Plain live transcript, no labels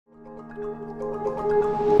You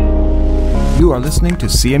are listening to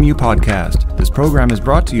CMU Podcast. This program is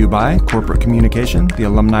brought to you by Corporate Communication, the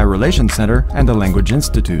Alumni Relations Center, and the Language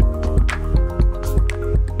Institute.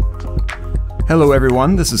 Hello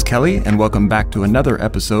everyone, this is Kelly, and welcome back to another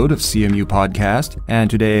episode of CMU Podcast. And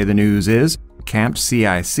today the news is CAMT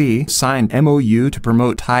CIC signed MoU to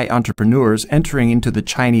promote Thai entrepreneurs entering into the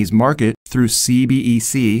Chinese market through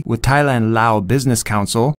CBEC with Thailand-Laos Business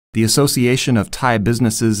Council, the Association of Thai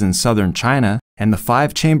Businesses in Southern China, and the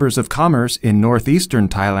 5 chambers of commerce in Northeastern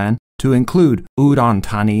Thailand to include Udon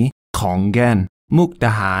Thani, Khon Kaen,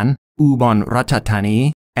 Mukdahan, Ubon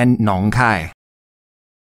Ratchathani, and Nong Khai.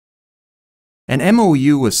 An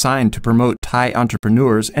MoU was signed to promote Thai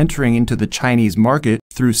entrepreneurs entering into the Chinese market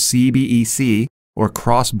through CBEC, or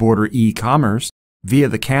cross-border e-commerce, via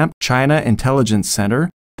the CAMT China Intelligence Centre,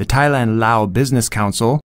 the Thailand-Laos Business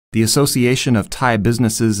Council, the Association of Thai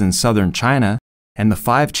Businesses in Southern China, and the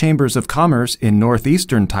 5 chambers of commerce in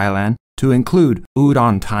Northeastern Thailand to include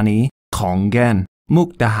Udon Thani, Khon Kaen,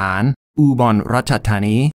 Mukdahan, Ubon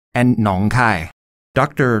Ratchathani, and Nong Khai.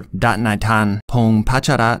 Dr. Danaitun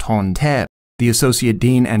Pongpatcharatrontep, the Associate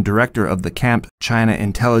Dean and Director of the CAMT China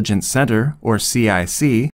Intelligence Centre, or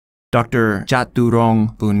CIC, Dr.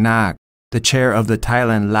 Jaturong Bunnag, the Chair of the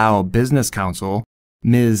Thailand-Laos Business Council,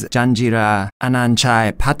 Ms. Janjira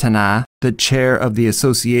Ananchaipattana, the Chair of the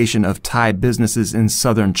Association of Thai Businesses in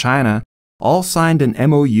Southern China, all signed an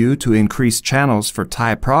MoU to increase channels for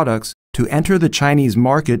Thai products to enter the Chinese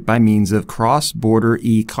market by means of cross-border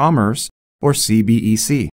e-commerce, or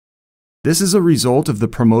CBEC. This is a result of the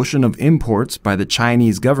promotion of imports by the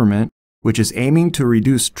Chinese government, which is aiming to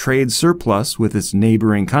reduce trade surplus with its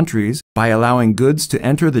neighboring countries by allowing goods to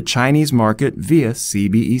enter the Chinese market via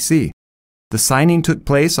CBEC. The signing took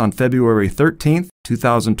place on February 13,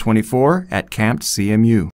 2024 at CAMT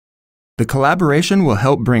CMU. The collaboration will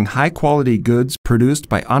help bring high-quality goods produced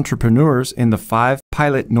by entrepreneurs in the 5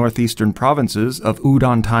 pilot northeastern provinces of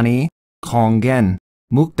Udon Thani, Khon Kaen,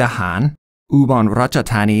 Mukdahan, Ubon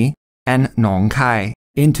Ratchathani, and Nong Khai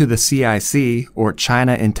into the CIC, or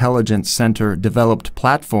China Intelligence Centre developed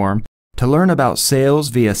platform to learn about sales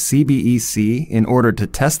via CBEC in order to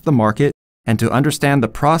test the market and to understand the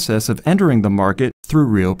process of entering the market through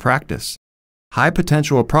real practice.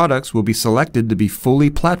 High-potential products will be selected to be fully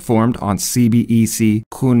platformed on CBEC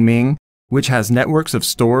Kunming, which has networks of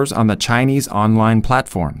stores on the Chinese online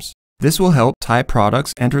platforms. This will help Thai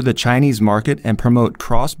products enter the Chinese market and promote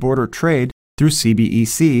cross-border trade through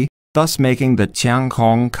CBEC, thus making the Chiang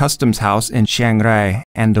Khong Customs House in Chiang Rai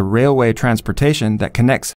and the railway transportation that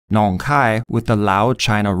connects Nong Khai with the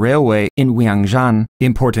Lao-China Railway in Vientiane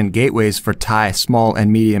important gateways for Thai small and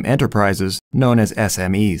medium enterprises known as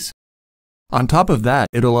SMEs. On top of that,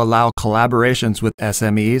 it'll allow collaborations with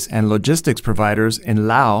SMEs and logistics providers in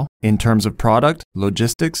Laos in terms of product,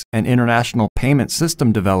 logistics, and international payment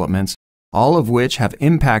system developments, all of which have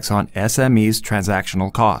impacts on SMEs'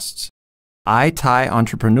 transactional costs. Thai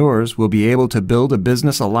entrepreneurs will be able to build a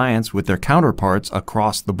business alliance with their counterparts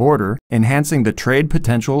across the border, enhancing the trade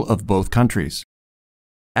potential of both countries.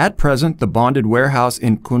 At present, the bonded warehouse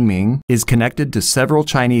in Kunming is connected to several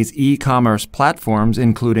Chinese e-commerce platforms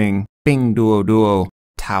including Pinduoduo,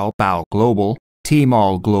 Taobao Global,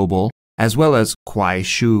 Tmall Global, as well as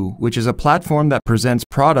Kuaishu, which is a platform that presents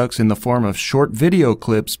products in the form of short video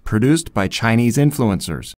clips produced by Chinese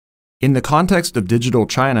influencers. In the context of digital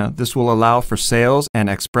China, this will allow for sales and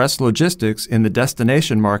express logistics in the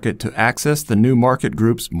destination market to access the new market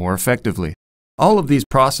groups more effectively. All of these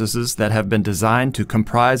processes that have been designed to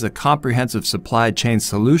comprise a comprehensive supply chain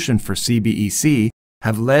solution for CBEC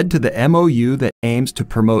have led to the MoU that aims to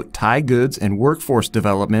promote Thai goods and workforce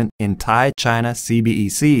development in Thai-China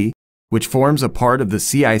CBEC, which forms a part of the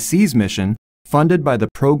CIC's mission, funded by the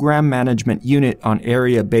Program Management Unit on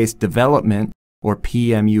Area-Based Development, or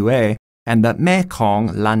PMUA, and the Mekong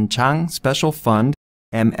Lanchang Special Fund,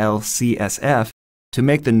 MLCSF, to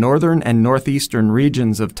make the northern and northeastern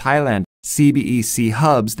regions of Thailand CBEC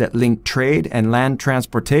hubs that link trade and land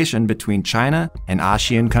transportation between China and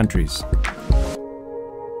ASEAN countries.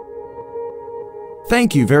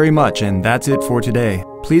 Thank you very much, and that's it for today.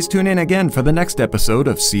 Please tune in again for the next episode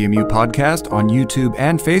of CMU Podcast on YouTube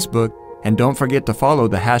and Facebook, and don't forget to follow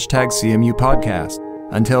the hashtag CMU Podcast.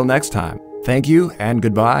 Until next time, thank you and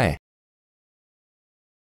goodbye.